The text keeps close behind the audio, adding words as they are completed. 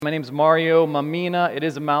My name is Mario Mamina. It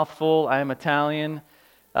is a mouthful. I am Italian.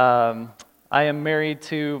 I am married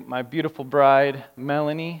to my beautiful bride,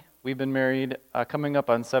 Melanie. We've been married coming up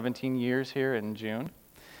on 17 years here in June.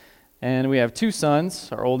 And we have two sons,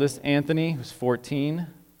 our oldest, Anthony, who's 14,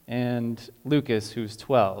 and Lucas, who's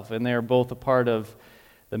 12. And they are both a part of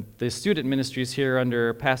the student ministries here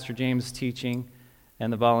under Pastor James' teaching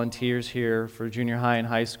and the volunteers here for junior high and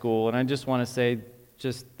high school. And I just want to say,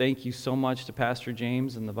 just thank you so much to Pastor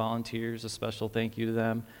James and the volunteers. A special thank you to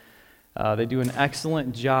them. They do an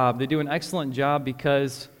excellent job. They do an excellent job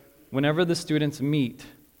because whenever the students meet,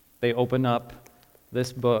 they open up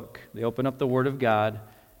this book. They open up the Word of God,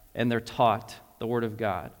 and they're taught the Word of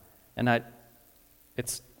God. And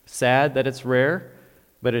it's sad that it's rare,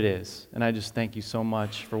 but it is. And I just thank you so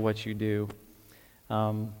much for what you do.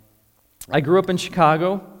 I grew up in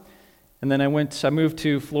Chicago. And then I moved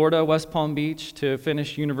to Florida, West Palm Beach, to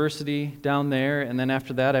finish university down there. And then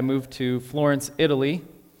after that, I moved to Florence, Italy,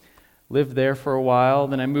 lived there for a while.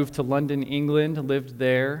 Then I moved to London, England, lived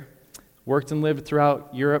there, worked and lived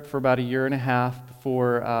throughout Europe for about a year and a half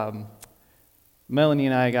before Melanie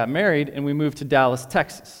and I got married, and we moved to Dallas,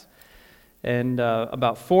 Texas. And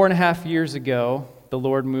about 4.5 years ago, the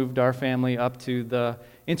Lord moved our family up to the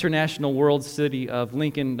international world city of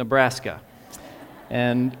Lincoln, Nebraska.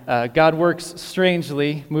 And God works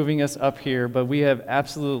strangely moving us up here, but we have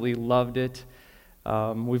absolutely loved it.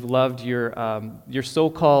 We've loved your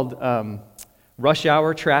so-called rush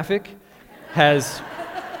hour traffic has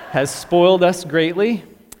spoiled us greatly.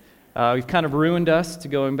 We've kind of ruined us to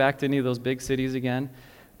going back to any of those big cities again.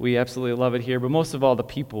 We absolutely love it here, but most of all, the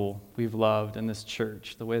people we've loved in this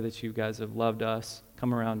church, the way that you guys have loved us,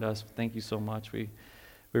 come around us. Thank you so much. We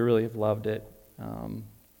really have loved it.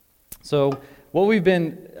 So what we've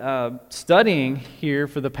been studying here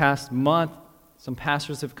for the past month, some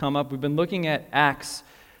pastors have come up. We've been looking at Acts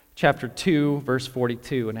chapter 2, verse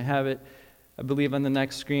 42, and I have it, I believe, on the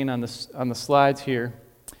next screen on the slides here.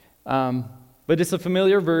 But it's a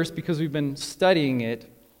familiar verse because we've been studying it.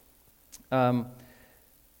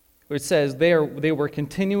 It says, they were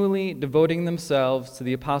continually devoting themselves to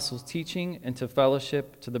the apostles' teaching and to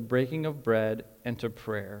fellowship, to the breaking of bread, and to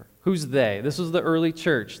prayer. Who's they? This was the early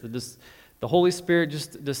church. The Holy Spirit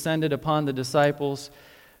just descended upon the disciples.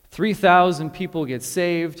 3,000 people get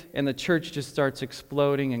saved, and the church just starts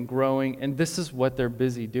exploding and growing. And this is what they're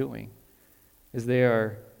busy doing, is they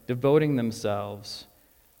are devoting themselves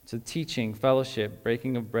to teaching, fellowship,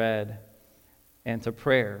 breaking of bread, and to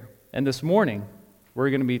prayer. And this morning, we're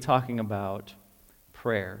going to be talking about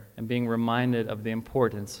prayer and being reminded of the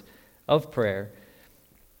importance of prayer.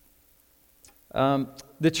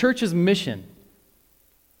 The church's mission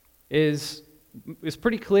is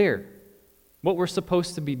pretty clear what we're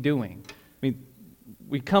supposed to be doing. I mean,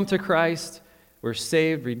 we come to Christ, we're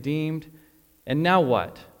saved, redeemed, and now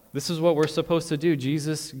what? This is what we're supposed to do.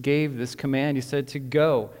 Jesus gave this command. He said to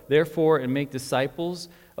go, therefore, and make disciples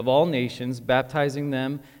of all nations, baptizing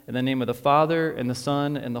them in the name of the Father and the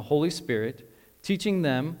Son and the Holy Spirit, teaching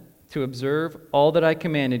them to observe all that I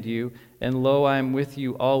commanded you, and lo, I am with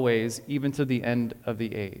you always, even to the end of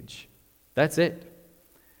the age. That's it.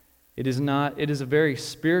 It is a very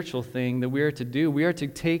spiritual thing that we are to do. We are to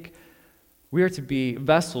be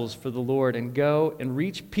vessels for the Lord and go and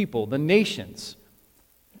reach people, the nations,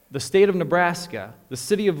 the state of Nebraska, the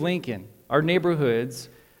city of Lincoln, our neighborhoods,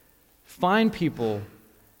 find people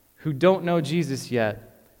who don't know Jesus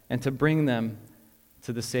yet, and to bring them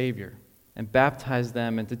to the Savior and baptize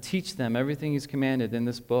them and to teach them everything He's commanded in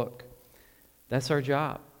this book. That's our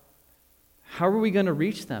job. How are we going to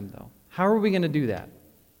reach them, though? How are we going to do that?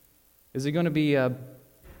 Is it going to be a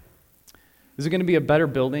better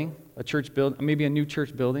building, a church build, maybe a new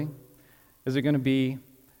church building? Is it going to be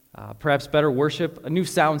perhaps better worship, a new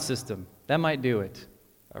sound system? That might do it.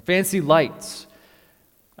 Or fancy lights.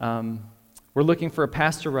 We're looking for a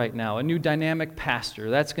pastor right now, a new dynamic pastor.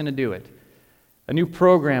 That's going to do it. A new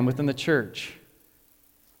program within the church.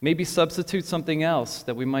 Maybe substitute something else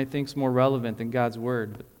that we might think is more relevant than God's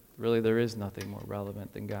Word, but really there is nothing more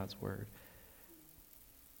relevant than God's Word.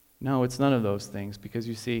 No, it's none of those things, because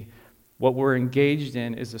you see, what we're engaged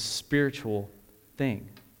in is a spiritual thing.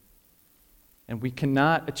 And we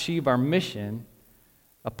cannot achieve our mission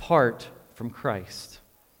apart from Christ.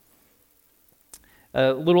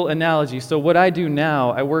 A little analogy. So what I do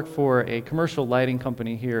now, I work for a commercial lighting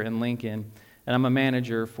company here in Lincoln, and I'm a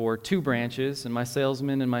manager for 2 branches, and my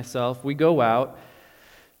salesman and myself, we go out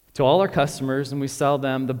to all our customers and we sell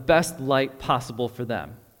them the best light possible for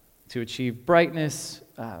them to achieve brightness,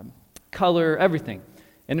 color, everything.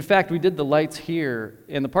 And in fact, we did the lights here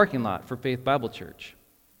in the parking lot for Faith Bible Church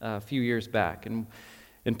a few years back.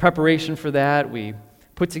 In preparation for that, we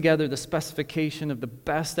put together the specification of the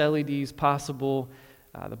best LEDs possible,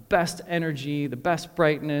 the best energy, the best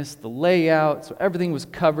brightness, the layout, so everything was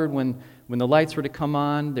covered when the lights were to come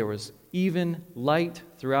on. There was even light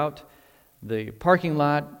throughout the parking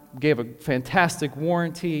lot, gave a fantastic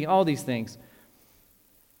warranty, all these things.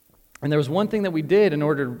 And there was one thing that we did in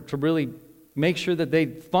order to really make sure that they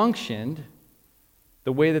functioned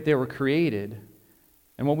the way that they were created.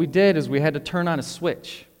 And what we did is we had to turn on a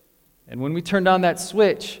switch. And when we turned on that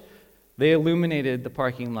switch, they illuminated the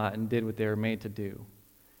parking lot and did what they were made to do.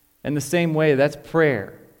 In the same way, that's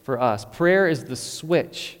prayer for us. Prayer is the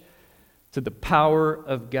switch to the power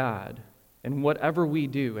of God. And whatever we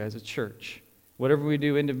do as a church, whatever we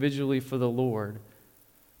do individually for the Lord,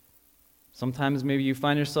 sometimes maybe you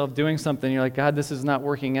find yourself doing something and you're like, God, this is not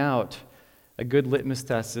working out. A good litmus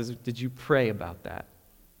test is, did you pray about that?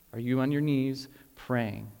 Are you on your knees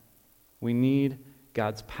praying? We need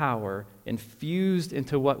God's power infused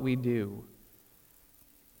into what we do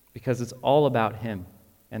because it's all about Him.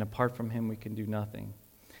 And apart from Him, we can do nothing.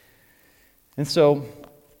 And so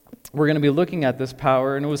we're going to be looking at this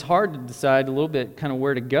power, and it was hard to decide a little bit kind of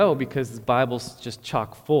where to go because the Bible's just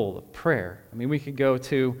chock full of prayer. I mean, we could go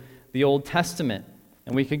to the Old Testament,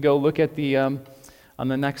 and we could go look at on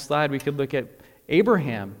the next slide, we could look at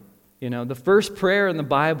Abraham. You know, the first prayer in the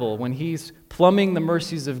Bible when he's plumbing the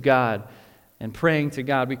mercies of God and praying to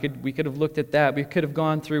God. We could have looked at that. We could have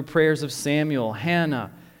gone through prayers of Samuel,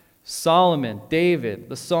 Hannah, Solomon, David,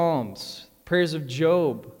 the Psalms, prayers of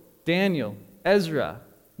Job, Daniel, Ezra,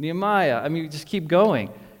 Nehemiah. I mean, we just keep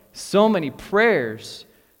going. So many prayers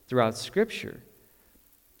throughout Scripture.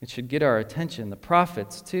 It should get our attention. The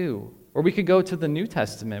prophets, too. Or we could go to the New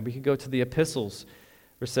Testament. We could go to the epistles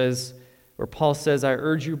where Paul says, I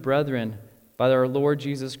urge you, brethren, by our Lord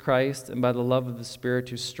Jesus Christ and by the love of the Spirit,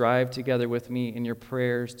 to strive together with me in your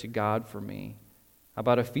prayers to God for me. How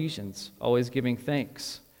about Ephesians? Always giving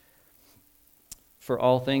thanks for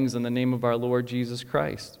all things in the name of our Lord Jesus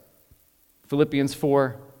Christ. Philippians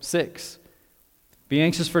 4:6. Be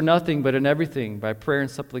anxious for nothing, but in everything, by prayer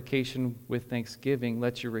and supplication with thanksgiving,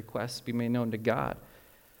 let your requests be made known to God.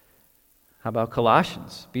 How about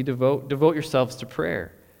Colossians? Devote yourselves to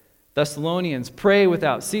prayer. Thessalonians, pray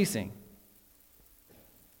without ceasing.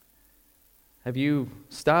 Have you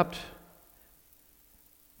stopped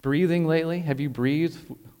breathing lately? Have you breathed?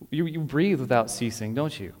 You breathe without ceasing,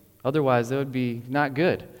 don't you? Otherwise, that would be not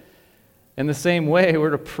good. In the same way,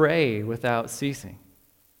 we're to pray without ceasing.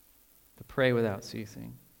 To pray without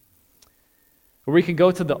ceasing. Or we could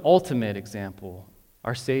go to the ultimate example,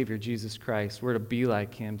 our Savior, Jesus Christ. We're to be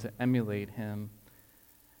like Him, to emulate Him.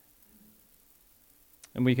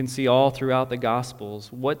 And we can see all throughout the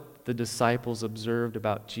Gospels what the disciples observed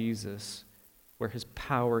about Jesus, where His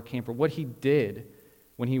power came from, what He did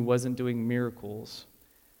when He wasn't doing miracles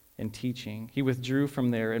and teaching. He withdrew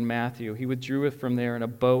from there in Matthew. He withdrew from there in a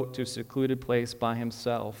boat to a secluded place by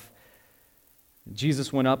Himself.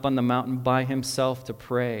 Jesus went up on the mountain by Himself to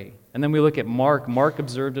pray. And then we look at Mark. Mark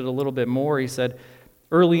observed it a little bit more. He said,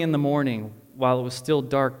 early in the morning, while it was still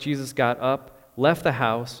dark, Jesus got up, left the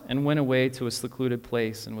house, and went away to a secluded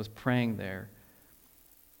place and was praying there.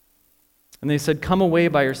 And they said, come away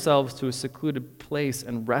by yourselves to a secluded place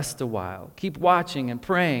and rest a while. Keep watching and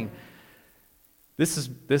praying. This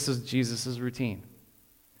is Jesus' routine.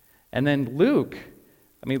 And then Luke,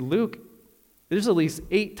 there's at least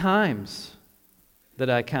 8 times that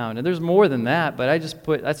I count. And there's more than that, but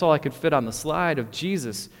that's all I could fit on the slide of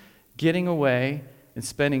Jesus getting away and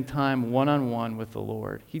spending time one-on-one with the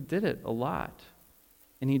Lord. He did it a lot.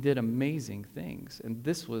 And He did amazing things. And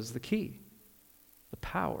this was the key. The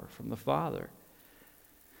power from the Father.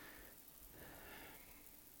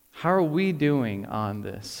 How are we doing on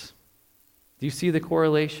this? Do you see the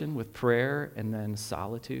correlation with prayer and then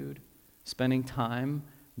solitude? Spending time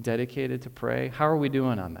dedicated to pray? How are we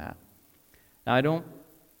doing on that? Now,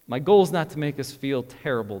 my goal is not to make us feel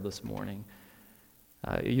terrible this morning.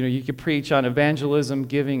 You could preach on evangelism,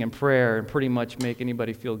 giving, and prayer and pretty much make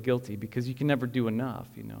anybody feel guilty because you can never do enough,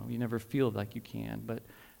 You never feel like you can. But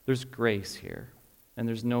there's grace here, and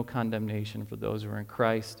there's no condemnation for those who are in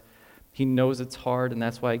Christ. He knows it's hard, and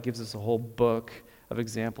that's why He gives us a whole book of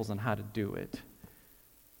examples on how to do it.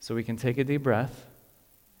 So we can take a deep breath.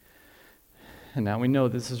 And now we know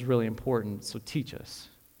this is really important, so teach us.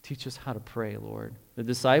 Teach us how to pray, Lord. The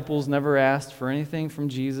disciples never asked for anything from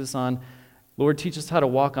Jesus on, Lord, teach us how to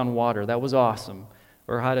walk on water. That was awesome.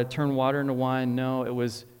 Or how to turn water into wine. No, it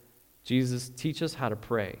was, Jesus, teach us how to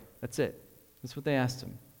pray. That's it. That's what they asked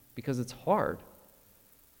Him. Because it's hard.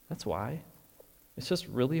 That's why. It's just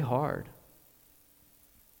really hard.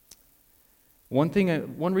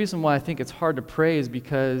 One reason why I think it's hard to pray is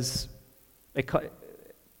because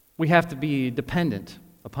we have to be dependent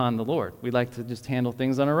upon the Lord. We like to just handle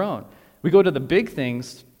things on our own. We go to the big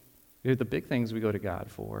things. The big things we go to God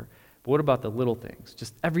for. But what about the little things?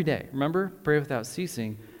 Just every day. Remember? Pray without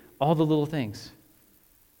ceasing. All the little things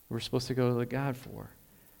we're supposed to go to God for.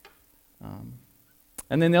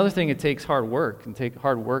 And then the other thing, it takes hard work. And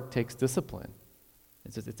hard work takes discipline.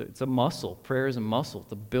 It's a muscle. Prayer is a muscle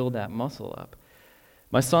to build that muscle up.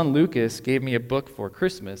 My son Lucas gave me a book for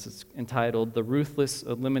Christmas. It's entitled The Ruthless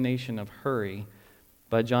Elimination of Hurry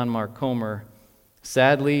by John Mark Comer.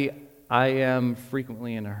 Sadly, I am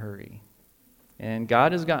frequently in a hurry. And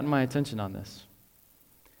God has gotten my attention on this.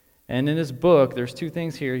 And in his book, there's two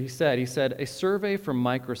things here. He said, a survey from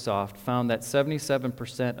Microsoft found that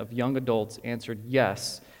 77% of young adults answered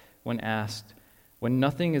yes when asked, when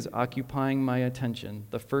nothing is occupying my attention,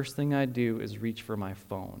 the first thing I do is reach for my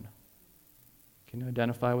phone. Can you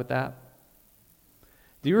identify with that?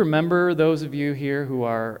 Do you remember those of you here who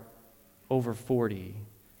are over 40,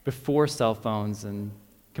 before cell phones and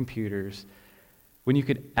computers, when you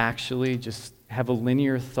could actually just have a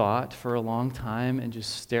linear thought for a long time and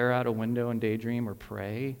just stare out a window and daydream or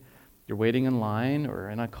pray? You're waiting in line or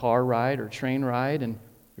in a car ride or train ride and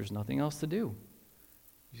there's nothing else to do.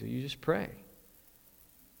 So you just pray.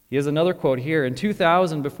 He has another quote here. In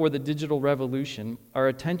 2000, before the digital revolution, our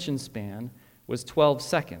attention span was 12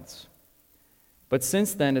 seconds. But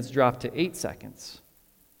since then, it's dropped to 8 seconds.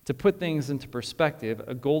 To put things into perspective,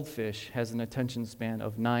 a goldfish has an attention span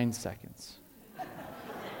of 9 seconds.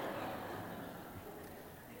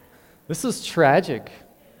 This is tragic,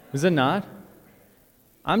 is it not?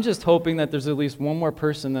 I'm just hoping that there's at least one more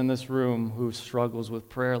person in this room who struggles with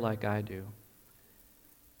prayer like I do.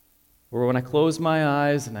 Or when I close my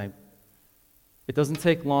eyes and it doesn't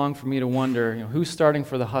take long for me to wonder, who's starting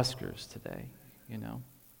for the Huskers today,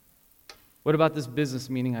 What about this business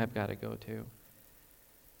meeting I've got to go to?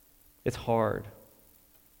 It's hard.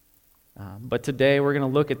 But today we're going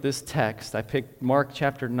to look at this text. I picked Mark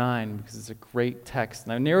chapter 9 because it's a great text.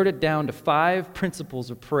 And I narrowed it down to 5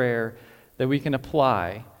 principles of prayer that we can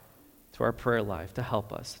apply to our prayer life to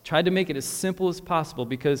help us. Tried to make it as simple as possible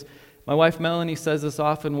because my wife Melanie says this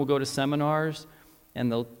often. We'll go to seminars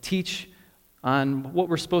and they'll teach on what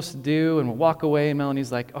we're supposed to do and we'll walk away and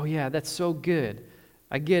Melanie's like, oh yeah, that's so good.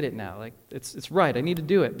 I get it now. Like it's right. I need to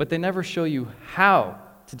do it. But they never show you how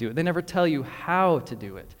to do it. They never tell you how to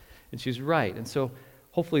do it. And she's right. And so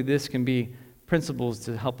hopefully this can be principles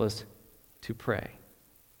to help us to pray.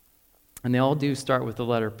 And they all do start with the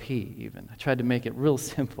letter P even. I tried to make it real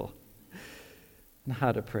simple on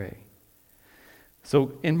how to pray.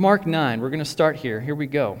 So in Mark 9, we're going to start here. Here we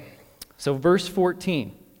go. So verse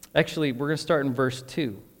 14. Actually, we're going to start in verse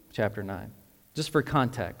 2, chapter 9, just for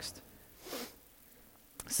context.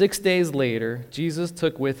 6 days later, Jesus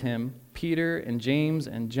took with him Peter and James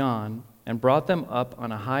and John and brought them up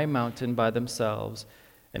on a high mountain by themselves,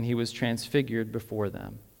 and he was transfigured before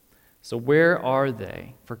them. So where are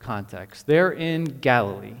they, for context? They're in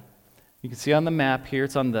Galilee. You can see on the map here,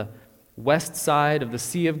 it's on the west side of the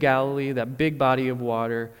Sea of Galilee, that big body of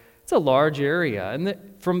water. It's a large area. And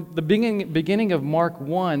from the beginning of Mark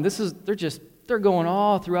 1, they're going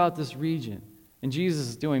all throughout this region. And Jesus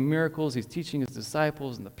is doing miracles. He's teaching his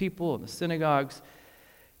disciples and the people and the synagogues.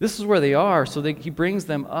 This is where they are, so he brings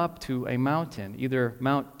them up to a mountain, either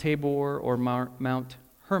Mount Tabor or Mount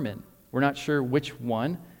Hermon. We're not sure which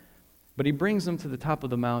one, but he brings them to the top of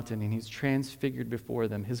the mountain, and he's transfigured before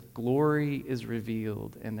them. His glory is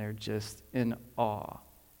revealed, and they're just in awe.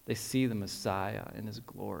 They see the Messiah in his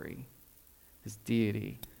glory, his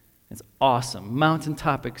deity. It's awesome,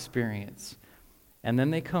 mountaintop experience. And then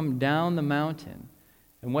they come down the mountain.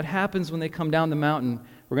 And what happens when they come down the mountain,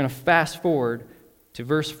 we're going to fast forward to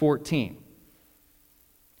verse 14.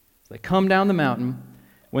 So they come down the mountain.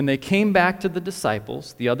 When they came back to the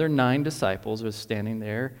disciples, the other 9 disciples were standing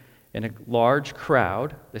there in a large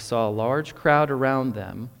crowd. They saw a large crowd around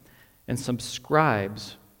them and some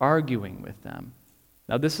scribes arguing with them.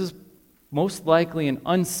 Now this is most likely an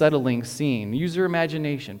unsettling scene. Use your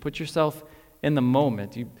imagination. Put yourself in the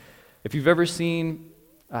moment. If you've ever seen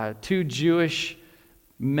 2 Jewish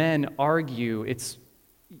men argue,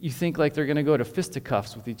 you think like they're going to go to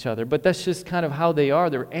fisticuffs with each other, but that's just kind of how they are.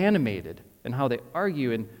 They're animated in how they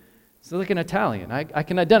argue, and it's like an Italian. I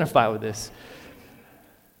can identify with this.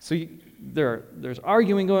 So there's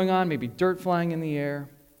arguing going on, maybe dirt flying in the air,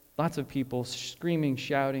 lots of people screaming,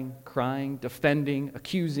 shouting, crying, defending,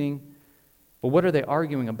 accusing. But what are they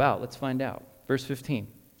arguing about? Let's find out. Verse 15.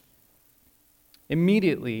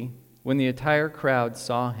 Immediately, when the entire crowd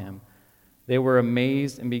saw him, They were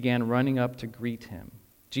amazed and began running up to greet him.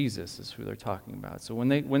 Jesus is who they're talking about. So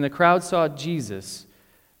when the crowd saw Jesus,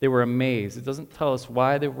 they were amazed. It doesn't tell us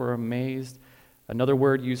why they were amazed. Another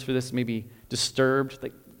word used for this may be disturbed.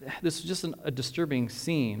 Like, this is just a disturbing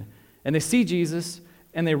scene. And they see Jesus,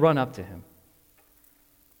 and they run up to him.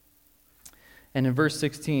 And in verse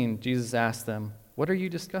 16, Jesus asked them, "What are you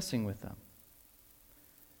discussing with them?"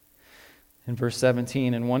 In verse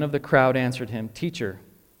 17, and one of the crowd answered him, "Teacher,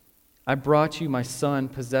 I brought you my son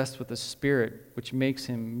possessed with a spirit which makes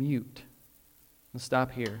him mute." Let's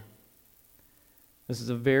stop here. This is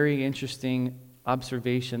a very interesting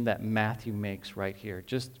observation that Matthew makes right here.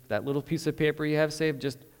 Just that little piece of paper you have saved,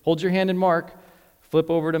 just hold your hand in Mark, flip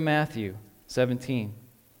over to Matthew 17.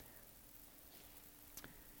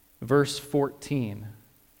 Verse 14.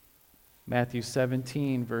 Matthew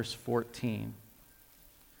 17, verse 14.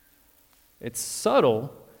 It's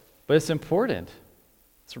subtle, but it's important.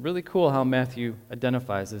 It's really cool how Matthew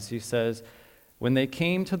identifies this. He says, when they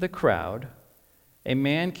came to the crowd, a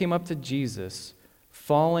man came up to Jesus,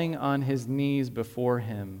 falling on his knees before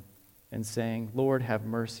him and saying, "Lord, have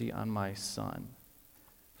mercy on my son."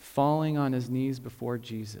 Falling on his knees before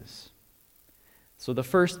Jesus. So the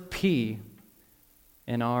first P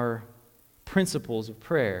in our principles of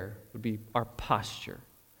prayer would be our posture.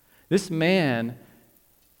 This man,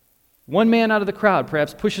 one man out of the crowd,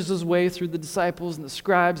 perhaps pushes his way through the disciples and the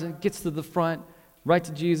scribes and gets to the front, right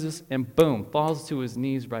to Jesus, and boom, falls to his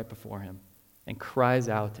knees right before him and cries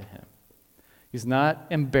out to him. He's not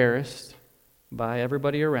embarrassed by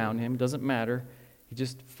everybody around him, doesn't matter. He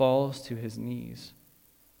just falls to his knees.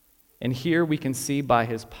 And here we can see by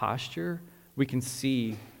his posture, we can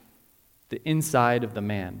see the inside of the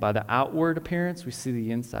man. By the outward appearance, we see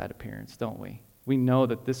the inside appearance, don't we? We know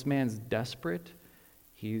that this man's desperate.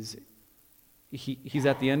 He's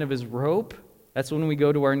at the end of his rope. That's when we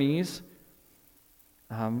go to our knees.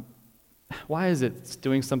 Why is it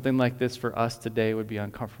doing something like this for us today would be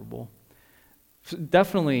uncomfortable?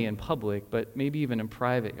 Definitely in public, but maybe even in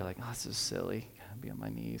private. You're like, "Oh, this is silly. Gotta be on my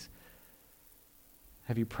knees."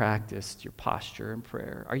 Have you practiced your posture in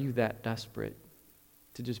prayer? Are you that desperate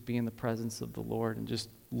to just be in the presence of the Lord and just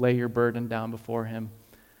lay your burden down before him?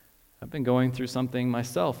 I've been going through something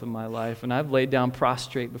myself in my life, and I've laid down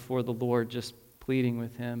prostrate before the Lord, just pleading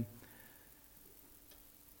with him.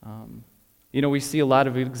 We see a lot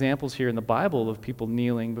of examples here in the Bible of people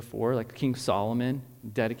kneeling before, like King Solomon,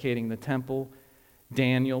 dedicating the temple.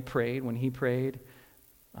 Daniel prayed when he prayed.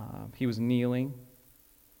 He was kneeling.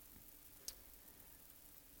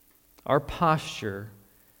 Our posture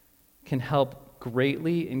can help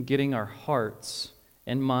greatly in getting our hearts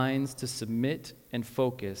and minds to submit and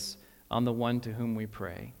focus on the one to whom we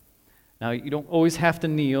pray. Now, you don't always have to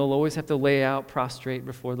kneel, always have to lay out prostrate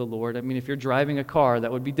before the Lord. I mean, if you're driving a car,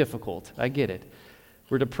 that would be difficult. I get it.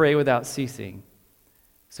 We're to pray without ceasing.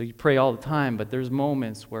 So you pray all the time, but there's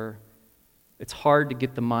moments where it's hard to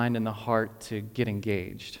get the mind and the heart to get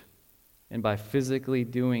engaged. And by physically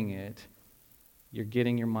doing it, you're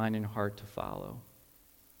getting your mind and heart to follow.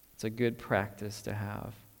 It's a good practice to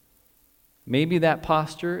have. Maybe that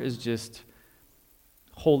posture is just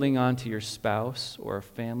holding on to your spouse or a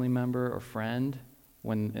family member or friend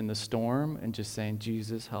when in the storm and just saying,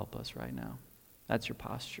 "Jesus, help us right now." That's your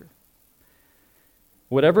posture.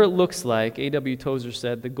 Whatever it looks like, A.W. Tozer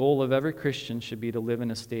said, the goal of every Christian should be to live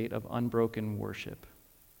in a state of unbroken worship.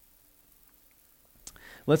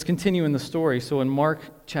 Let's continue in the story. So in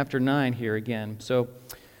Mark chapter 9 here again.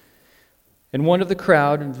 And one of the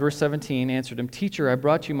crowd, in verse 17, answered him, "Teacher, I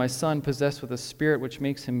brought you my son possessed with a spirit which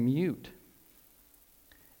makes him mute.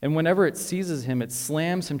 And whenever it seizes him, it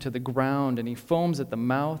slams him to the ground, and he foams at the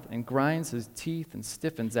mouth and grinds his teeth and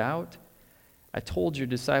stiffens out. I told your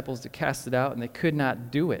disciples to cast it out, and they could not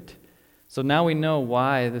do it." So now we know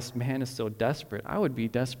why this man is so desperate. I would be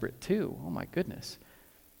desperate too. Oh my goodness.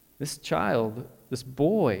 This child, this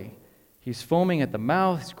boy, he's foaming at the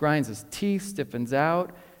mouth, he grinds his teeth, stiffens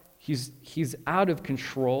out. He's out of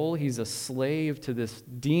control. He's a slave to this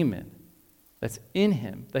demon that's in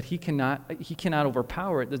him, that he cannot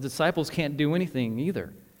overpower it. The disciples can't do anything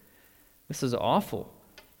either. This is awful.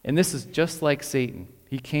 And this is just like Satan.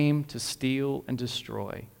 He came to steal and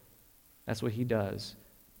destroy. That's what he does.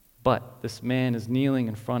 But this man is kneeling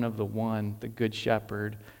in front of the one, the good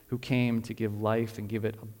shepherd, who came to give life and give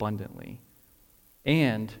it abundantly.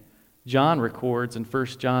 And John records in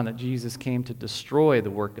 1 John that Jesus came to destroy the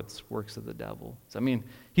works of the devil. So,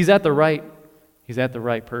 he's at the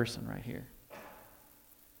right person right here.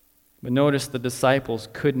 But notice the disciples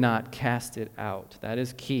could not cast it out. That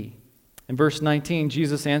is key. In verse 19,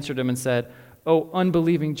 Jesus answered him and said, "O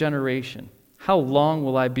unbelieving generation, How long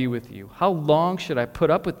will I be with you? How long should I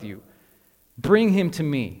put up with you? Bring him to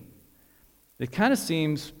me. It kind of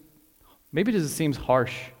seems, maybe it just seems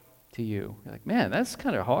harsh to you. You're like, man, that's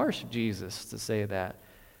kind of harsh of Jesus to say that.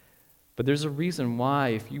 But there's a reason why,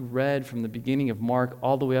 if you read from the beginning of Mark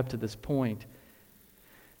all the way up to this point,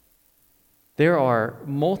 there are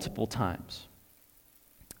multiple times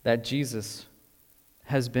that Jesus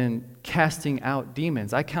has been casting out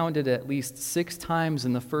demons. I counted at least 6 times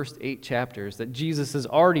in the first 8 chapters that Jesus has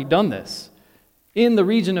already done this in the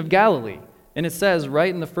region of Galilee. And it says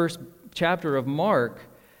right in the first chapter of Mark,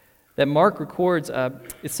 that Mark records,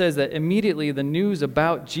 it says that immediately the news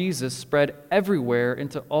about Jesus spread everywhere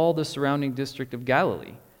into all the surrounding district of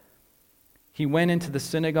Galilee. He went into the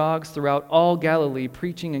synagogues throughout all Galilee,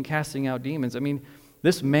 preaching and casting out demons. I mean,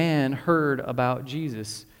 this man heard about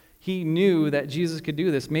Jesus. He knew that Jesus could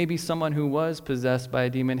do this. Maybe someone who was possessed by a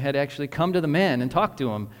demon had actually come to the man and talked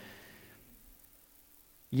to him.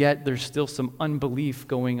 Yet there's still some unbelief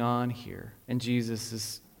going on here. And Jesus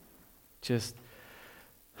is just,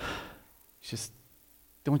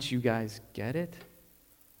 don't you guys get it?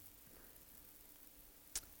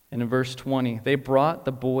 And in verse 20, they brought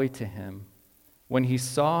the boy to him. When he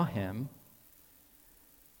saw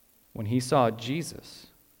Jesus,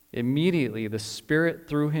 immediately the Spirit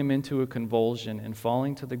threw him into a convulsion, and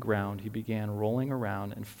falling to the ground, he began rolling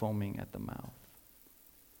around and foaming at the mouth.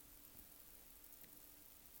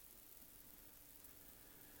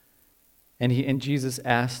 And Jesus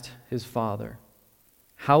asked his father,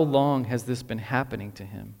 "How long has this been happening to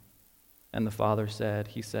him?" And the father said,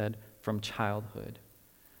 "From childhood."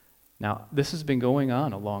 Now, this has been going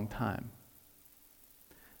on a long time.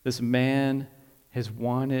 This man has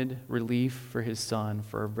wanted relief for his son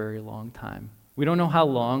for a very long time. We don't know how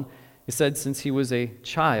long. It said since he was a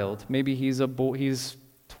child. Maybe he's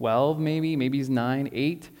 12, maybe he's 9,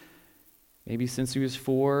 8. Maybe since he was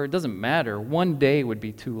 4. It doesn't matter. One day would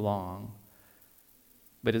be too long.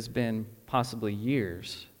 But it's been possibly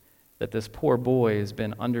years that this poor boy has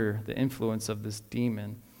been under the influence of this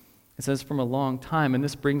demon. It says from a long time, and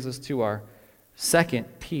this brings us to our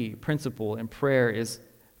second P principle in prayer, is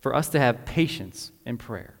for us to have patience in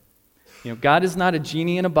prayer. God is not a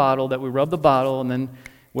genie in a bottle that we rub the bottle and then,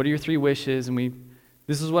 what are your 3 wishes? And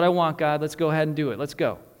this is what I want, God, let's go ahead and do it. Let's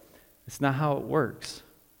go. It's not how it works.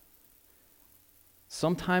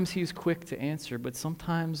 Sometimes he's quick to answer, but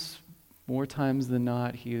sometimes, more times than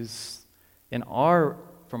not, he is,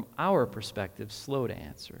 from our perspective, slow to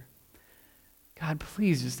answer. God,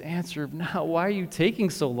 please just answer now. Why are you taking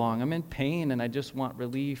so long? I'm in pain and I just want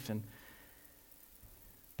relief.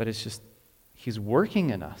 But it's just, he's working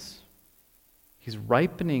in us. He's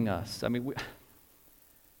ripening us.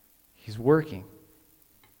 He's working.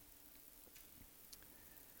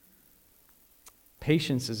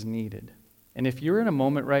 Patience is needed. And if you're in a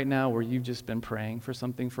moment right now where you've just been praying for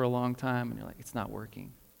something for a long time and you're like, it's not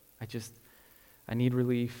working. I need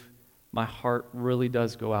relief. My heart really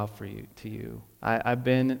does go out to you. I've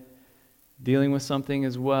been dealing with something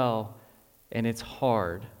as well, and it's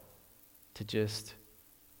hard to just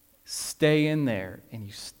stay in there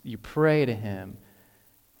and you pray to him,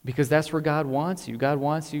 because that's where God wants you. God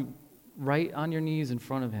wants you right on your knees in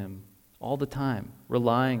front of him all the time,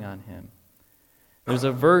 relying on him. There's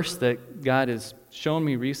a verse that God has shown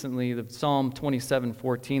me recently, the Psalm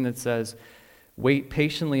 27:14, that says, "Wait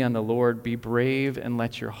patiently on the Lord, be brave and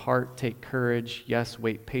let your heart take courage. Yes,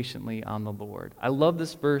 wait patiently on the Lord." I love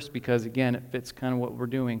this verse because, again, it fits kind of what we're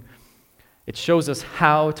doing. It shows us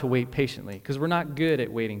how to wait patiently, because we're not good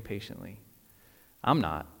at waiting patiently. I'm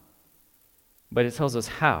not. But it tells us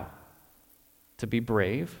how to be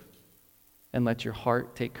brave and let your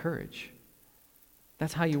heart take courage.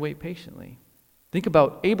 That's how you wait patiently. Think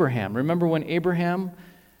about Abraham. Remember when Abraham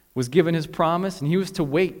was given his promise and he was to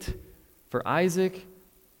wait for Isaac,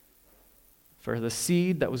 for the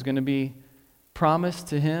seed that was going to be promised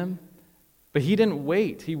to him? But he didn't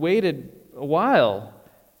wait. He waited a while.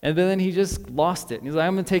 And then he just lost it. And he's like,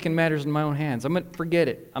 I'm taking matters in my own hands. I'm going to forget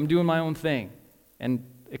it. I'm doing my own thing. And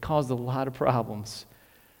it caused a lot of problems.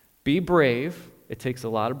 Be brave. It takes a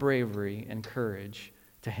lot of bravery and courage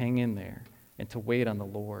to hang in there and to wait on the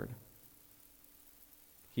Lord.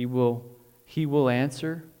 He will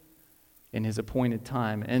answer in his appointed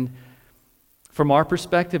time. And from our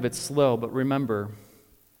perspective, it's slow. But remember,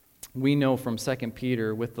 we know from 2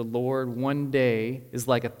 Peter, with the Lord, one day is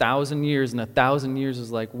like 1,000 years, and 1,000 years is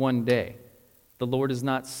like one day. The Lord is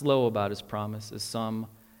not slow about his promise, as some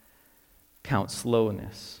count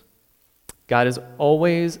slowness. God is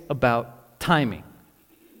always about timing.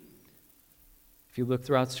 If you look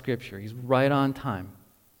throughout Scripture, he's right on time.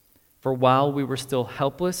 For while we were still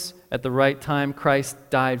helpless, at the right time Christ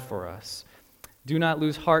died for us. Do not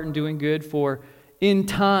lose heart in doing good, for in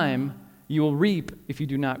time you will reap if you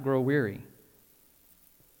do not grow weary.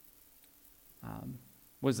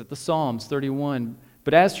 Was it the Psalms 31?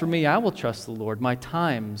 But as for me, I will trust the Lord. My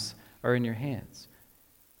times are in your hands.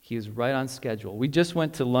 He is right on schedule. We just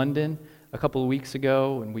went to London a couple of weeks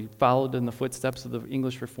ago, and we followed in the footsteps of the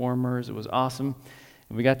English reformers. It was awesome.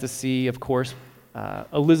 And we got to see, of course,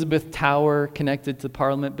 Elizabeth Tower connected to the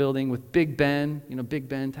Parliament building with Big Ben, Big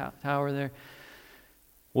Ben Tower there.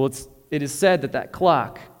 Well, it is said that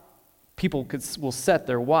clock, people will set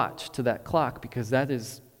their watch to that clock because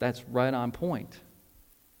that's right on point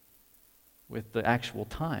with the actual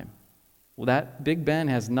time. Well, that Big Ben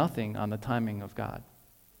has nothing on the timing of God.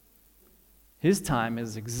 His time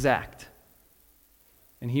is exact,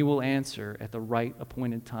 and he will answer at the right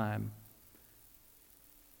appointed time.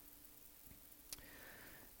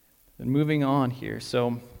 And moving on here,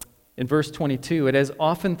 so in verse 22, it has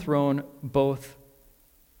often thrown him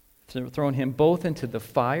both into the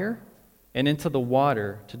fire and into the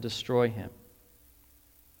water to destroy him.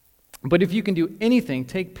 But if you can do anything,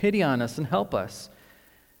 take pity on us and help us.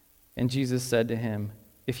 And Jesus said to him,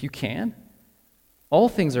 if you can, all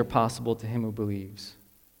things are possible to him who believes.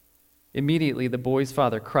 Immediately the boy's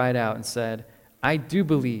father cried out and said, I do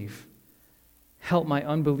believe. Help my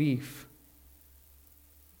unbelief.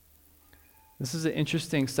 This is an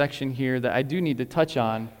interesting section here that I do need to touch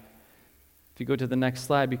on. If you go to the next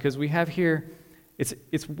slide, because we have here,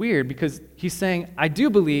 it's weird because he's saying, I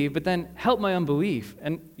do believe, but then help my unbelief.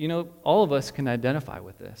 And, all of us can identify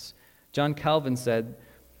with this. John Calvin said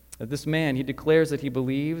that this man, he declares that he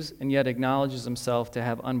believes and yet acknowledges himself to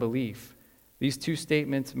have unbelief. These two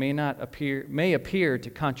statements may appear to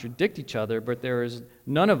contradict each other, but there is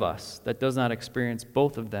none of us that does not experience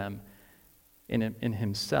both of them in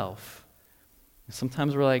himself.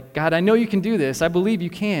 Sometimes we're like, God, I know you can do this. I believe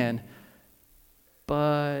you can.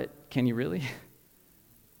 But can you really?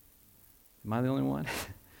 Am I the only one?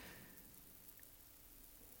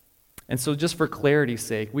 And so just for clarity's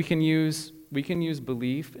sake, we can use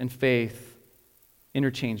belief and faith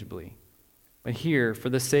interchangeably. But here, for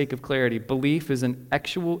the sake of clarity, belief is an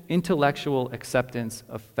actual intellectual acceptance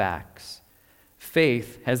of facts.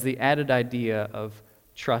 Faith has the added idea of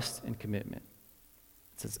trust and commitment.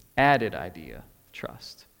 It's this added idea,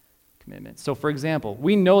 trust, commitment. So for example,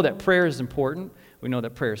 we know that prayer is important. We know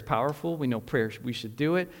that prayer is powerful. We know prayer, we should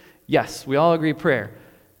do it. Yes, we all agree prayer,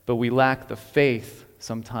 but we lack the faith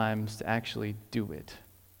sometimes to actually do it.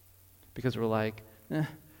 Because we're like,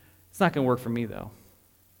 it's not going to work for me though.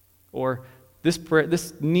 Or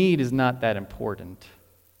this need is not that important.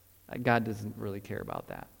 God doesn't really care about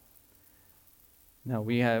that. No,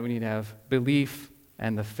 we need to have belief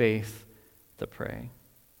and the faith to pray.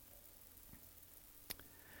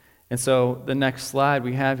 And so the next slide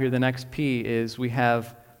we have here, the next P, is we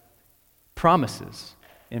have promises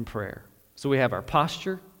in prayer. So we have our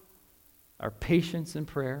posture, our patience in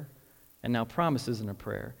prayer, and now promises in a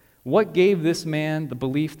prayer. What gave this man the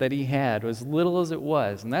belief that he had, as little as it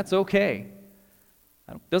was, and that's okay.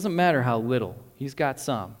 It doesn't matter how little. He's got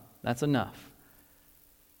some. That's enough.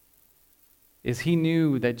 Is he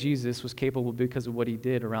knew that Jesus was capable because of what he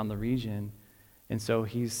did around the region. And so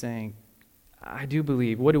he's saying, I do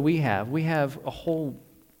believe. What do we have? We have a whole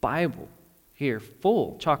Bible here,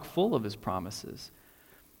 chock full of his promises.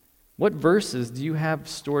 What verses do you have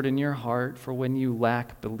stored in your heart for when you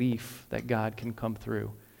lack belief that God can come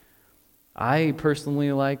through? I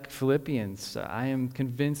personally like Philippians. I am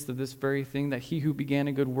convinced of this very thing, that he who began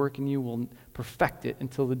a good work in you will perfect it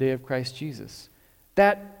until the day of Christ Jesus.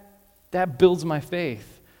 That builds my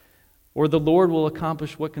faith. Or the Lord will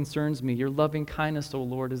accomplish what concerns me. Your loving kindness, O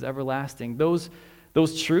Lord, is everlasting. Those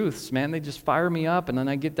truths, man, they just fire me up, and then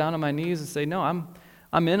I get down on my knees and say, no,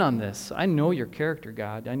 I'm in on this. I know your character,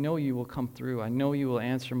 God. I know you will come through. I know you will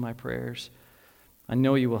answer my prayers. I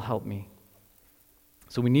know you will help me.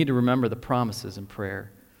 So we need to remember the promises in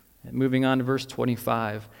prayer. And moving on to verse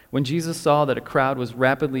 25. When Jesus saw that a crowd was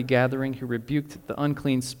rapidly gathering, he rebuked the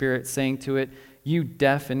unclean spirit, saying to it, you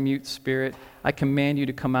deaf and mute spirit, I command you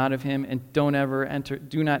to come out of him, and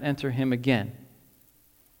do not enter him again.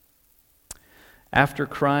 After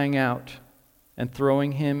crying out and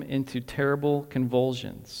throwing him into terrible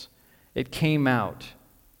convulsions, it came out,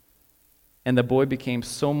 and the boy became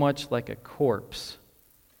so much like a corpse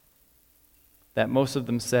that most of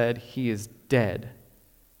them said, he is dead.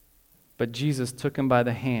 But Jesus took him by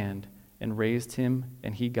the hand and raised him,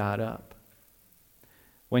 and he got up.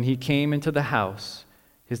 When he came into the house,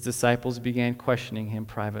 his disciples began questioning him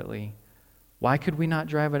privately, why could we not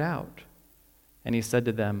drive it out? And he said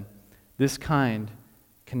to them, This kind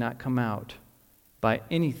cannot come out by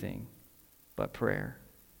anything but prayer.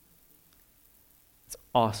 It's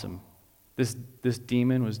awesome. This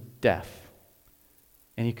demon was deaf,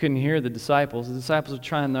 and he couldn't hear the disciples. The disciples were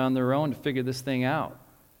trying on their own to figure this thing out.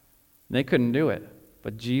 And they couldn't do it,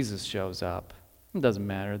 but Jesus shows up. It doesn't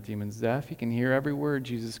matter, the demon's deaf. He can hear every word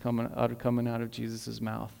Jesus coming out of Jesus'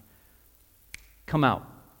 mouth. Come out.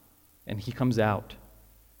 And he comes out.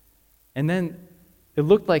 And then it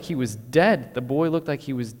looked like he was dead. The boy looked like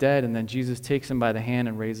he was dead, and then Jesus takes him by the hand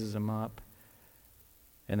and raises him up.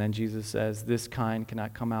 And then Jesus says, this kind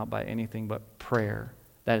cannot come out by anything but prayer.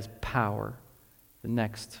 That is power. The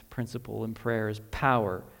next principle in prayer is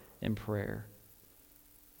power in prayer.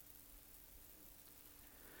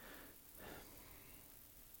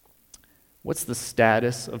 What's the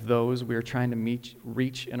status of those we are trying to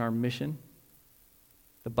reach in our mission?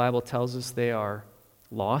 The Bible tells us they are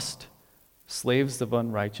lost, slaves of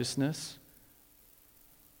unrighteousness.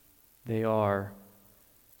 They are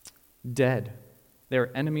dead. They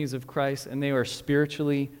are enemies of Christ, and they are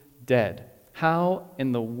spiritually dead. How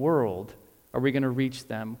in the world are we going to reach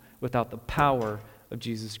them without the power of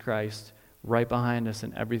Jesus Christ right behind us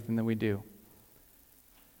in everything that we do?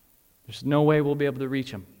 There's no way we'll be able to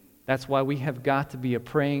reach them. That's why we have got to be a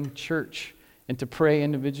praying church and to pray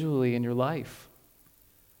individually in your life.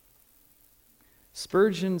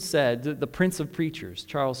 Spurgeon said, the Prince of Preachers,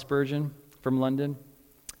 Charles Spurgeon from London,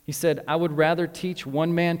 he said, I would rather teach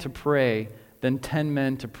one man to pray than 10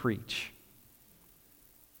 men to preach.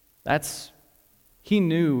 He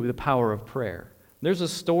knew the power of prayer. There's a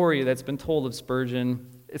story that's been told of Spurgeon.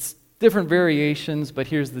 It's different variations, but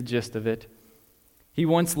here's the gist of it. He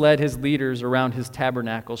once led his leaders around his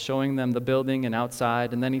tabernacle, showing them the building and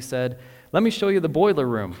outside, and then he said, let me show you the boiler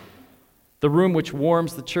room, the room which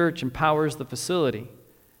warms the church and powers the facility.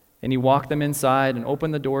 And he walked them inside and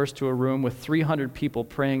opened the doors to a room with 300 people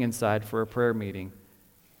praying inside for a prayer meeting.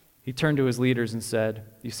 He turned to his leaders and said,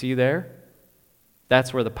 you see there?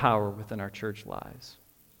 That's where the power within our church lies.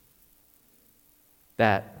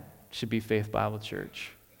 That should be Faith Bible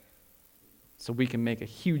Church. So we can make a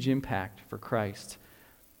huge impact for Christ.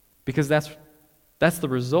 Because that's the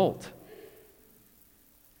result.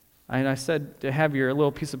 And I said to have your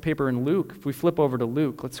little piece of paper in Luke. If we flip over to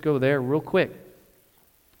Luke, let's go there real quick.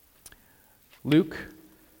 Luke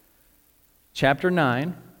chapter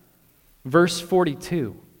 9, verse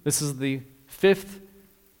 42. This is the fifth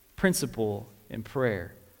principle in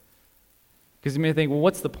prayer. Because you may think, well,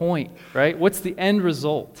 what's the point, right? What's the end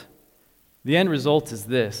result? The end result is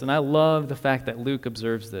this, and I love the fact that Luke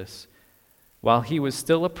observes this. While he was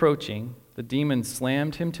still approaching, the demon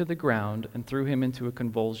slammed him to the ground and threw him into a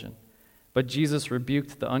convulsion. But Jesus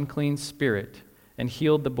rebuked the unclean spirit and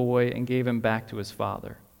healed the boy and gave him back to his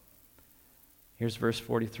father. Here's verse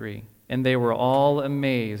 43. And they were all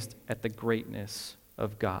amazed at the greatness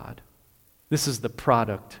of God. This is the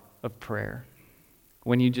product of prayer.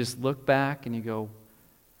 When you just look back and you go,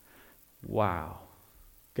 wow,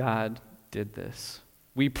 God did this.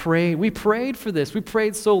 We prayed for this. We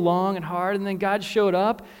prayed so long and hard, and then God showed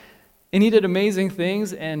up, and he did amazing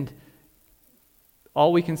things, and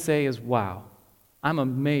all we can say is, wow, I'm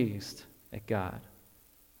amazed at God.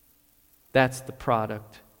 That's the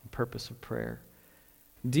product and purpose of prayer.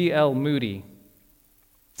 D.L. Moody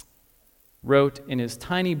wrote in his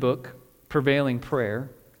tiny book, Prevailing Prayer,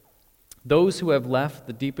 those who have left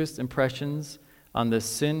the deepest impressions on this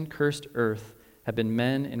sin-cursed earth have been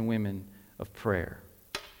men and women of prayer.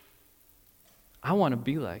 I want to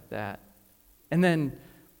be like that. And then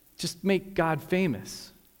just make God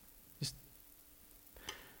famous. Just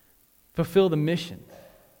fulfill the mission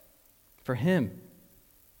for him.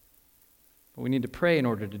 But we need to pray in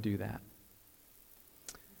order to do that.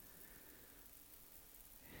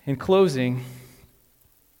 In closing,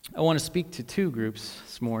 I want to speak to two groups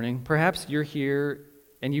this morning. Perhaps you're here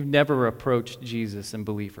and you've never approached Jesus in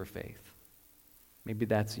belief or faith. Maybe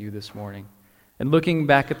that's you this morning. And looking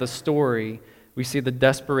back at the story, we see the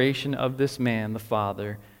desperation of this man, the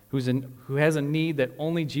father, who has a need that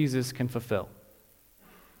only Jesus can fulfill.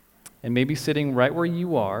 And maybe sitting right where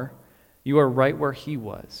you are right where he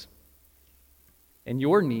was. And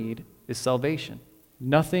your need is salvation.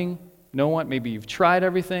 No one, maybe you've tried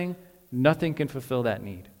everything, nothing can fulfill that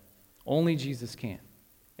need. Only Jesus can.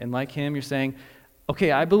 And like him, you're saying,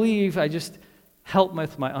 okay, I believe, I just help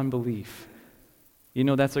with my unbelief. You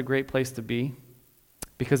know, that's a great place to be,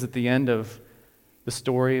 because at the end of the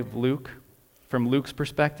story of Luke, from Luke's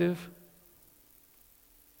perspective,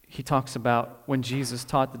 he talks about when Jesus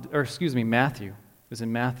Matthew, it was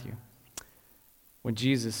in Matthew, when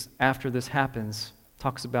Jesus, after this happens,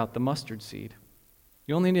 talks about the mustard seed.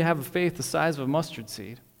 You only need to have a faith the size of a mustard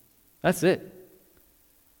seed. That's it.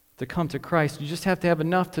 To come to Christ, you just have to have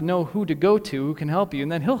enough to know who to go to, who can help you,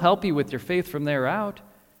 and then He'll help you with your faith from there out.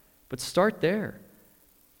 But start there.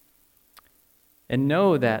 And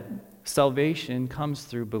know that salvation comes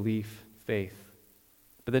through belief, faith,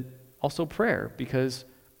 but then also prayer, because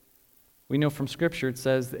we know from Scripture it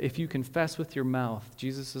says that if you confess with your mouth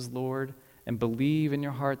Jesus is Lord and believe in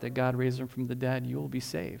your heart that God raised Him from the dead, you will be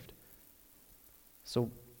saved.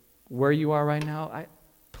 So where you are right now, I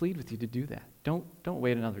plead with you to do that. Don't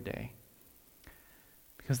wait another day.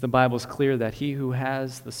 Because the Bible is clear that he who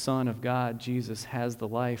has the Son of God, Jesus, has the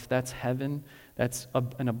life. That's heaven. That's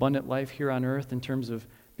an abundant life here on earth in terms of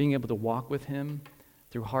being able to walk with Him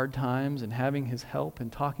through hard times and having His help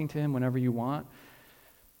and talking to Him whenever you want.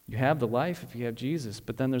 You have the life if you have Jesus,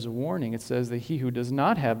 but then there's a warning. It says that he who does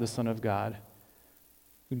not have the Son of God,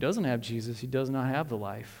 who doesn't have Jesus, he does not have the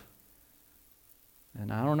life. And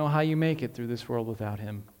I don't know how you make it through this world without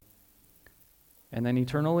Him. And then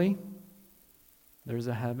eternally, there's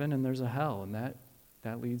a heaven and there's a hell, and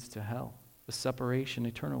that leads to hell, a separation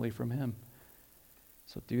eternally from Him.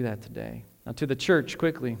 So do that today. Now to the church,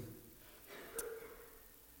 quickly.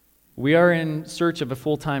 We are in search of a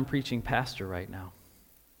full-time preaching pastor right now.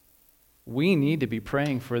 We need to be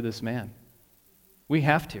praying for this man. We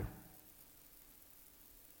have to.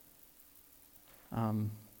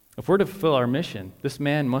 If we're to fulfill our mission, this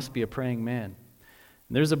man must be a praying man.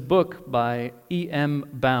 There's a book by E.M.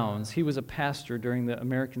 Bounds. He was a pastor during the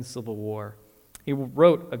American Civil War. He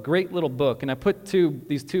wrote a great little book, and I put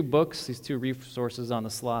these two resources on the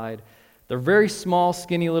slide. They're very small,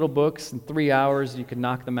 skinny little books. In 3 hours, you can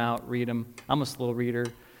knock them out, read them. I'm a slow reader.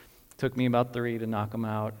 It took me about 3 to knock them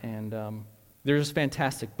out, and they're just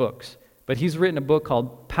fantastic books. But he's written a book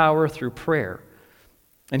called Power Through Prayer.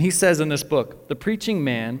 And he says in this book, the preaching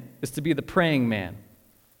man is to be the praying man.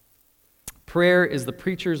 Prayer is the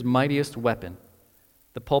preacher's mightiest weapon.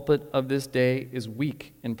 The pulpit of this day is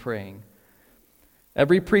weak in praying.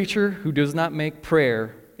 Every preacher who does not make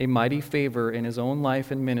prayer a mighty favor in his own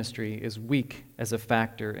life and ministry is weak as a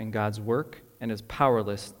factor in God's work and is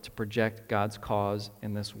powerless to project God's cause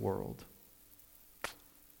in this world.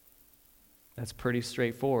 That's pretty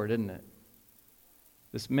straightforward, isn't it?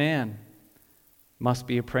 This man must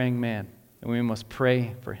be a praying man, and we must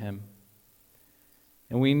pray for him.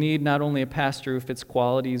 And we need not only a pastor who fits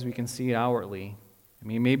qualities we can see outwardly. I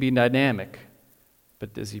mean, he may be dynamic,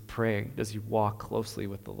 but does he pray? Does he walk closely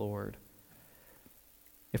with the Lord?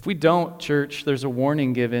 If we don't, church, there's a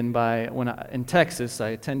warning given in Texas. I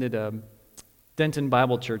attended a Denton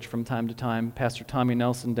Bible Church from time to time. Pastor Tommy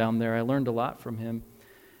Nelson down there, I learned a lot from him.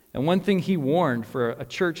 And one thing he warned for a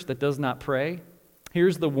church that does not pray,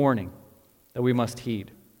 here's the warning that we must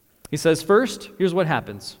heed. He says, first, here's what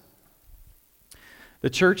happens. The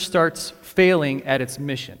church starts failing at its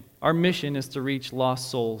mission. Our mission is to reach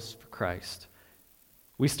lost souls for Christ.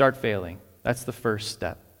 We start failing. That's the first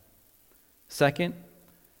step. Second,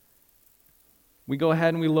 we go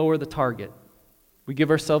ahead and we lower the target. We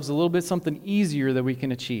give ourselves a little bit something easier that we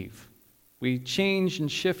can achieve. We change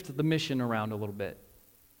and shift the mission around a little bit.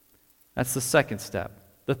 That's the second step.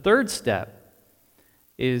 The third step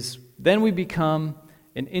is then we become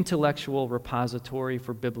an intellectual repository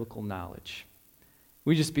for biblical knowledge.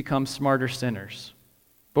 We just become smarter sinners.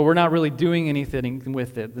 But we're not really doing anything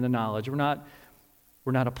with it, the knowledge. We're not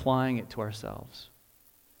applying it to ourselves.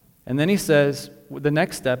 And then he says, the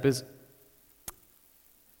next step is,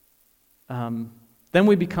 then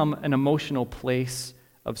we become an emotional place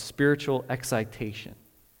of spiritual excitation.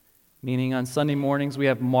 Meaning on Sunday mornings we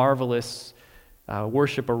have marvelous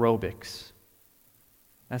worship aerobics.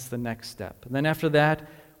 That's the next step. And then after that,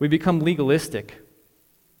 we become legalistic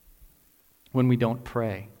when we don't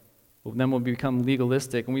pray. Then we'll become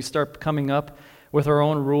legalistic, and we start coming up with our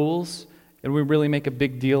own rules, and we really make a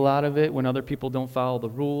big deal out of it when other people don't follow the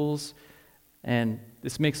rules. And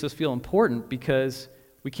this makes us feel important because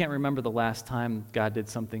we can't remember the last time God did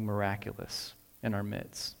something miraculous in our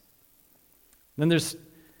midst. Then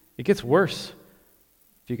it gets worse.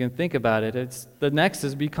 If you can think about it, the next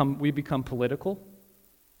is we become political,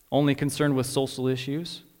 only concerned with social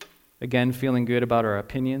issues, again, feeling good about our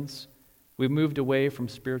opinions. We've moved away from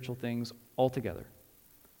spiritual things altogether.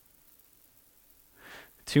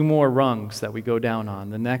 2 more rungs that we go down on.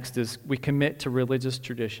 The next is we commit to religious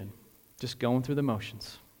tradition, just going through the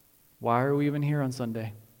motions. Why are we even here on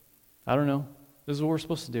Sunday? I don't know. This is what we're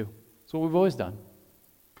supposed to do. It's what we've always done.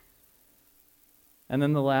 And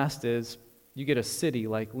then the last is you get a city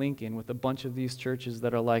like Lincoln with a bunch of these churches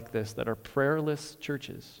that are like this, that are prayerless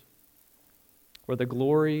churches, where the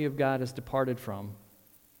glory of God has departed from.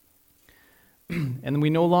 and we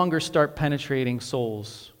no longer start penetrating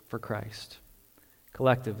souls for Christ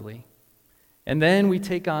collectively. And then we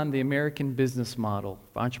take on the American business model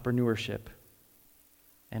of entrepreneurship,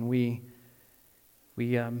 and we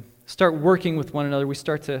start working with one another. We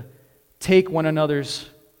start to take one another's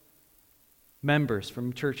members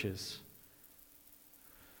from churches.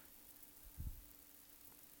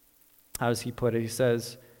 How does he put it? He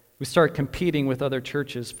says, we start competing with other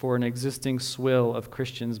churches for an existing swill of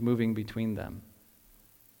Christians moving between them.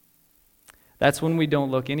 That's when we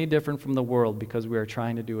don't look any different from the world, because we are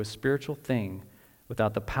trying to do a spiritual thing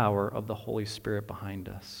without the power of the Holy Spirit behind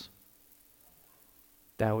us.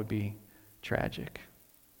 That would be tragic.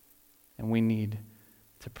 And we need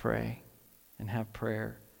to pray and have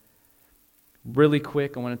prayer. Really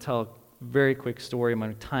quick, I want to tell a very quick story.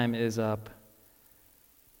 My time is up.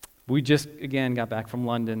 We just, again, got back from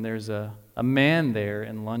London. There's a man there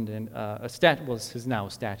in London, he's now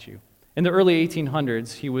a statue. In the early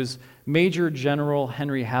 1800s, he was Major General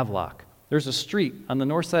Henry Havelock. There's a street on the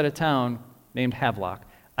north side of town named Havelock.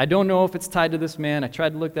 I don't know if it's tied to this man. I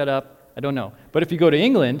tried to look that up. I don't know. But if you go to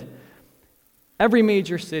England, every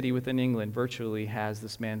major city within England virtually has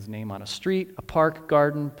this man's name on a street, a park,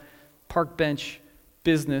 garden, park bench,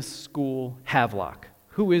 business, school, Havelock.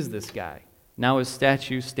 Who is this guy? Now his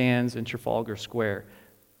statue stands in Trafalgar Square.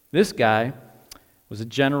 This guy was a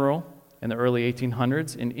general in the early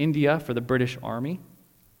 1800s in India for the British Army.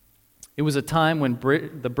 It was a time when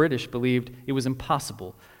the British believed it was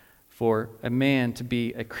impossible for a man to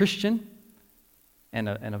be a Christian and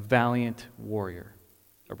a valiant warrior,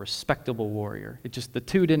 a respectable warrior. The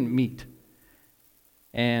two didn't meet.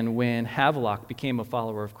 And when Havelock became a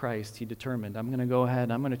follower of Christ, he determined, I'm going to go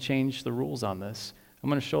ahead, I'm going to change the rules on this. I'm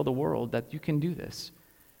going to show the world that you can do this.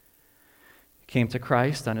 He came to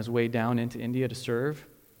Christ on his way down into India to serve,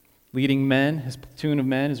 leading men, his platoon of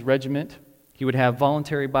men, his regiment. He would have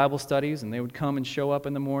voluntary Bible studies, and they would come and show up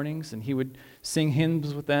in the mornings, and he would sing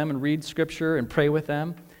hymns with them and read Scripture and pray with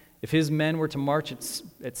them. If his men were to march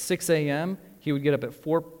at 6 a.m., he would get up at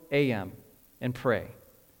 4 a.m. and pray.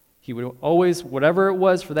 He would always, whatever it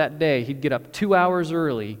was for that day, he'd get up 2 hours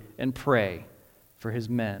early and pray for his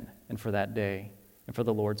men and for that day and for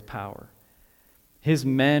the Lord's power. His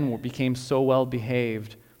men became so well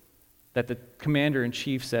behaved that the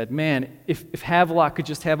commander-in-chief said, man, if Havelock could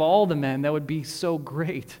just have all the men, that would be so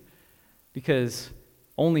great, because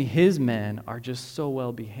only his men are just so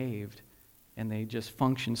well behaved, and they just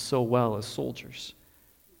function so well as soldiers.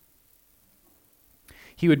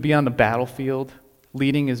 He would be on the battlefield,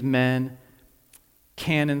 leading his men,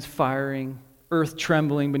 cannons firing, earth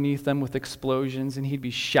trembling beneath them with explosions, and he'd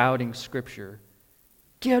be shouting Scripture.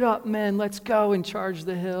 Get up, men, let's go and charge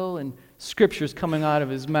the hill, and Scripture's coming out of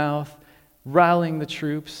his mouth, rallying the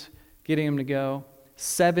troops, getting them to go.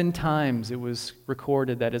 7 times it was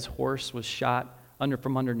recorded that his horse was shot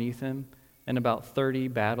from underneath him, and about 30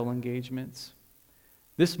 battle engagements.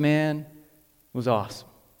 This man was awesome.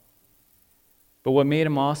 But what made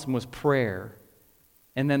him awesome was prayer.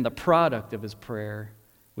 And then the product of his prayer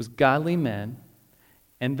was godly men.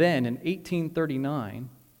 And then in 1839,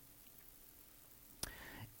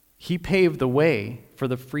 he paved the way for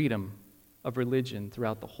the freedom of religion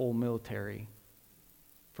throughout the whole military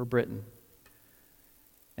for Britain.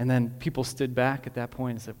 And then people stood back at that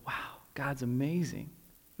point and said, wow, God's amazing.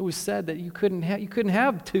 It was said that you couldn't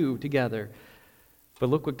have two together. But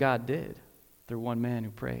look what God did through one man who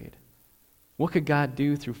prayed. What could God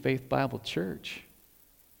do through Faith Bible Church,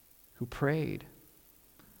 who prayed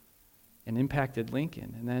and impacted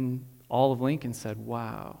Lincoln? And then all of Lincoln said,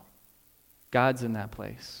 wow, God's in that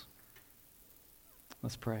place.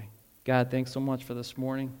 Let's pray. God, thanks so much for this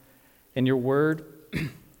morning and your word.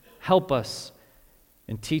 Help us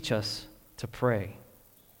and teach us to pray.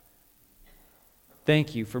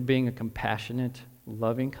 Thank you for being a compassionate,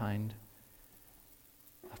 loving kind,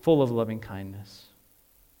 full of loving kindness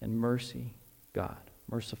and mercy, God,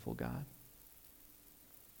 merciful God.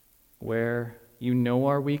 Where you know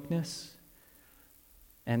our weakness,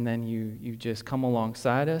 and then you just come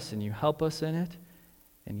alongside us and you help us in it,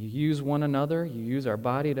 and you use one another, you use our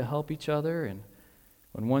body to help each other, and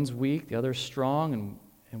when one's weak, the other's strong,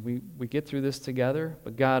 and we get through this together.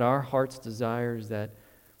 But God, our heart's desire is that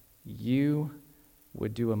you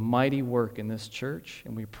would do a mighty work in this church,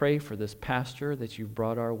 and we pray for this pastor that you've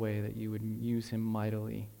brought our way, that you would use him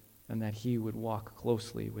mightily, and that he would walk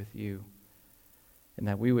closely with you, and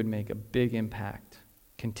that we would make a big impact,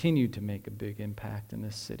 continue to make a big impact in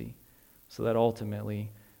this city, so that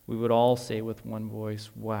ultimately we would all say with one voice,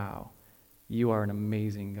 wow, you are an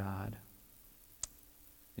amazing God.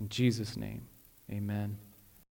 In Jesus' name, amen.